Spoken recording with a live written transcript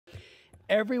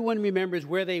everyone remembers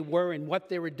where they were and what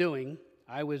they were doing.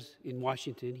 I was in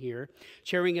Washington here,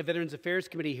 chairing a Veterans Affairs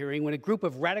Committee hearing when a group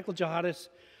of radical jihadists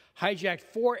hijacked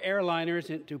 4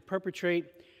 airliners to perpetrate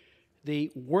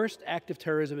the worst act of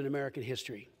terrorism in American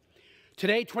history.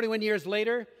 Today, 21 years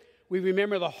later, we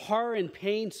remember the horror and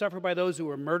pain suffered by those who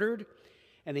were murdered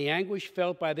and the anguish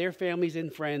felt by their families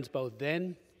and friends both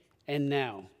then and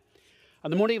now.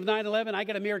 On the morning of 9/11, I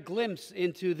got a mere glimpse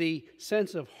into the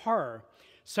sense of horror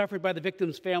suffered by the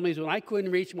victims' families when I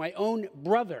couldn't reach my own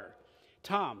brother,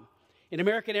 Tom, an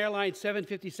American Airlines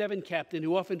 757 captain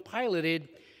who often piloted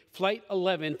Flight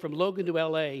 11 from Logan to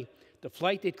LA, the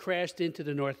flight that crashed into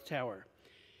the North Tower.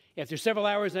 After several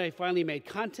hours, I finally made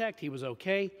contact. He was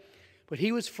okay, but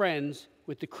he was friends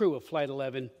with the crew of Flight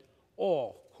 11,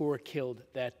 all who were killed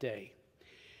that day.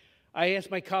 I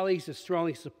asked my colleagues to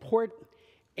strongly support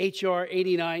H.R.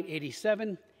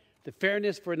 8987, the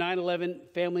Fairness for 9/11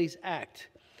 Families Act.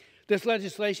 This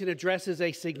legislation addresses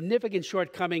a significant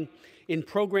shortcoming in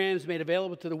programs made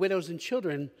available to the widows and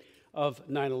children of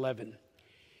 9/11.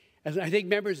 As I think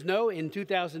members know, in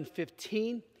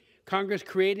 2015, Congress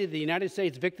created the United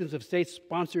States Victims of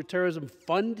State-Sponsored Terrorism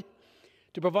Fund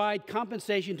to provide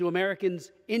compensation to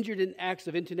Americans injured in acts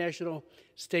of international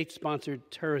state-sponsored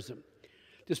terrorism.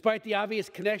 Despite the obvious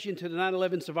connection to the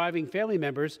 9/11 surviving family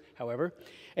members, however,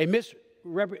 a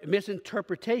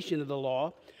misinterpretation of the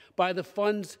law by the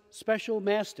fund's special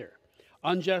master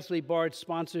unjustly barred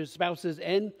spouses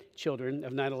and children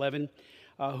of 9/11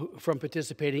 from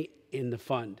participating in the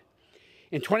fund.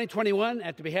 In 2021,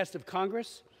 at the behest of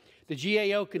Congress, the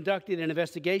GAO conducted an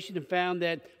investigation and found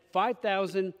that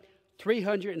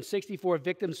 5,364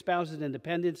 victims, spouses, and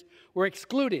dependents were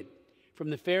excluded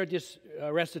from the fair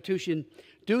restitution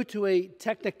due to a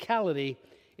technicality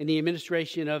in the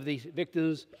administration of the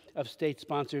Victims of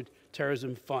State-Sponsored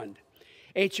Terrorism Fund.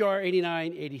 H.R.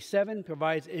 8987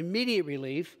 provides immediate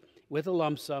relief with a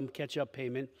lump sum catch-up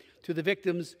payment to the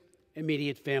victims'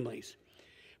 immediate families.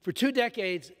 For 2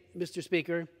 decades, Mr.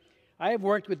 Speaker, I have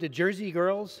worked with the Jersey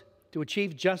Girls to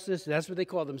achieve justice. That's what they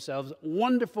call themselves,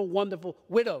 wonderful, wonderful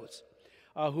widows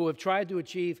who have tried to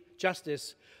achieve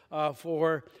justice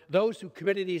for those who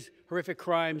committed these horrific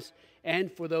crimes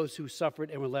and for those who suffered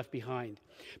and were left behind.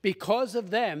 Because of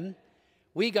them,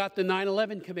 we got the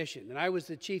 9/11 Commission, and I was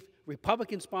the chief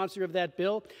Republican sponsor of that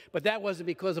bill, but that wasn't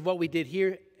because of what we did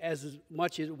here as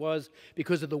much as it was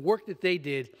because of the work that they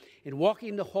did in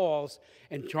walking the halls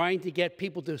and trying to get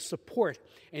people to support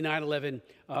a 9/11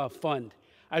 fund.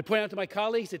 I'd point out to my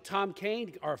colleagues that Tom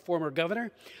Kean, our former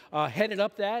governor, headed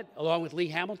up that, along with Lee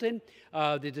Hamilton,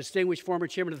 the distinguished former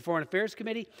chairman of the Foreign Affairs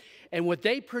Committee. And what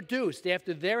they produced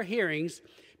after their hearings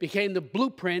became the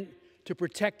blueprint to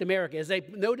protect America. As they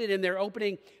noted in their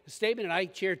opening statement, and I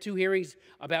chaired 2 hearings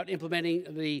about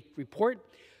implementing the report,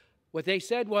 what they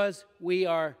said was, we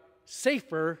are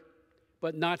safer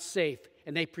but not safe.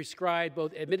 And they prescribed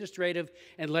both administrative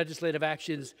and legislative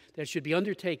actions that should be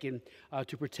undertaken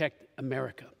to protect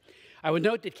America. I would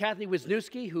note that Kathy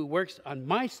Wisniewski, who works on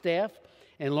my staff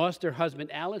and lost her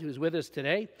husband, Alan, who's with us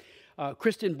today,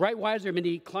 Kristen Breitweiser,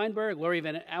 Mindy Kleinberg, Lori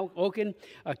Van Auken,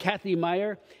 Kathy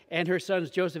Meyer, and her sons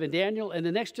Joseph and Daniel, and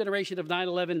the next generation of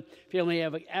 9/11 family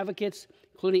advocates,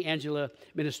 including Angela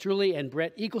Minestrulli and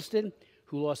Brett Eagleston,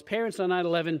 who lost parents on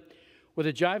 9/11, were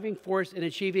the driving force in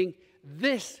achieving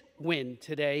this win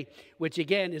today, which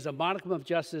again is a modicum of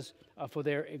justice for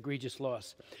their egregious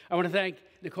loss. I want to thank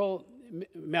Nicole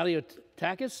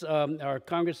Maliotakis, our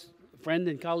Congress friend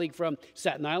and colleague from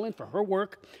Staten Island, for her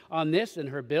work on this and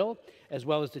her bill, as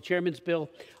well as the chairman's bill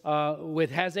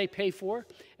with Has a Pay For.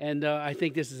 And I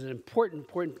think this is an important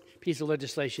piece of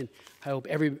legislation. I hope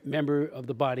every member of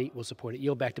the body will support it.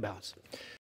 Yield back to balance.